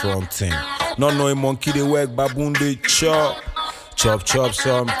front thing. Not knowing monkey they work, baboon they chop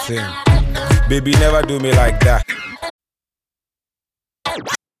something. Baby, never do me like that.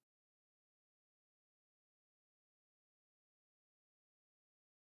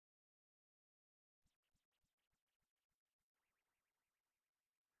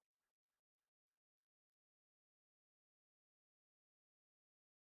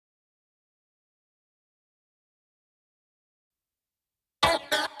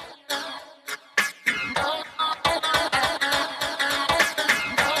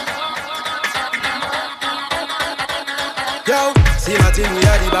 Yo, see my team, we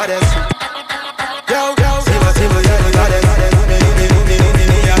are the baddest. Yo, see my team, we are the baddest.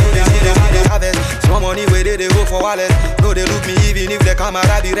 Small money where they go for wallet. No, they look me even if the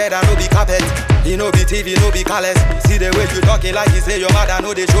camera be red and no be carpet. You know be TV, no be callous. See the way you talking like you say your mother,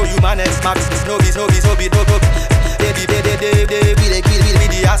 no they show you manners. Max, no be, dope. Baby, we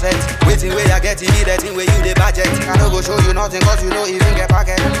the asset. Waiting where I get to be the thing where you the budget. I don't go show you nothing cause you know even get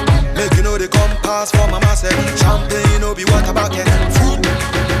packet. Make you know they come pass for my master. Champagne, no be water bucket. Food.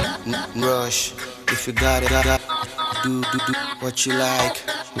 Rush, if you got it, do what you like.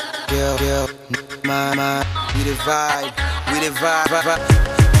 Girl, my, we the vibe.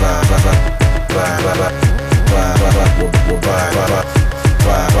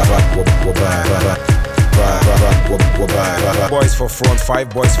 Boys for front, 5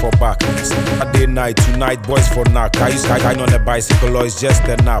 boys for back. Saturday night, tonight, boys for knock. I used to ride on a bicycle, or it's just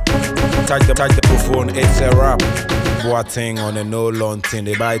a nap. Touch the phone, it's a rap. Boy thing on a no long thing.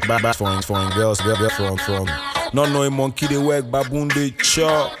 They buy for girls, from. Not knowing monkey they work, baboon they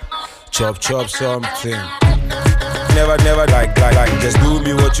chop something. Never like just do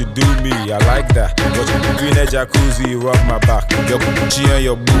me what you do me. I like that. But you green a jacuzzi, you rub my back. Your Gucci and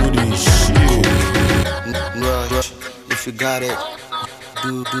your booty, shit. Rush, if you got it,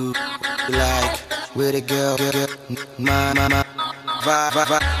 do like with a girl, my,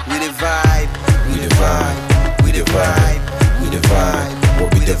 vibe, we the vibe.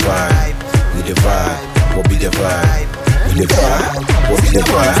 What be the vibe? What be the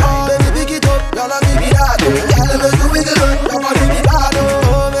vibe? Baby, pick it up, y'all give me that. Y'all make you wiggle up, y'all give me that.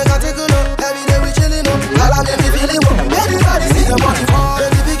 Oh, make a take a look, every day we chillin' up. Y'all make me feeling up, everybody see the money fall.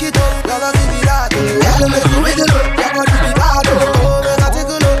 Baby, pick it up, y'all give me that. Y'all make you wiggle up, y'all give me that. Oh, make a take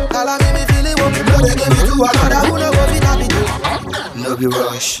a look, y'all make me feeling up. Don't they give me to another who no go fit happy too. No be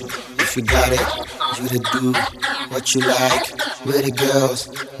rush, if you got it, you to do what you like. With the girls,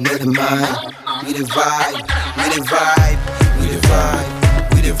 know the mind. We the vibe.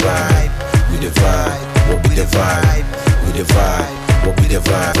 What be the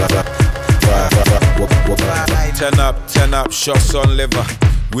vibe? Turn up, shots on liver.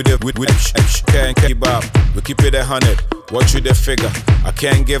 With can't keep up. We keep it 100. What you the figure? I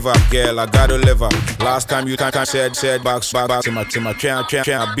can't give up, girl. I gotta live up. Last time you said back to my train.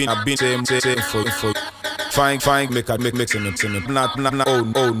 I've been same for you. Fine, make him. Not oh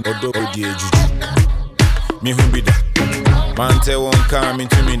do juju. Me who be that? Man say won't come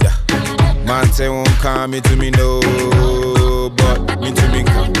into me da. Man say won't come into me no, but me to me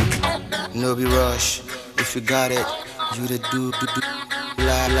come. No be rush, if you got it, you the do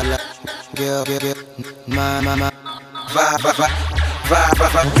la girl, my, vibe.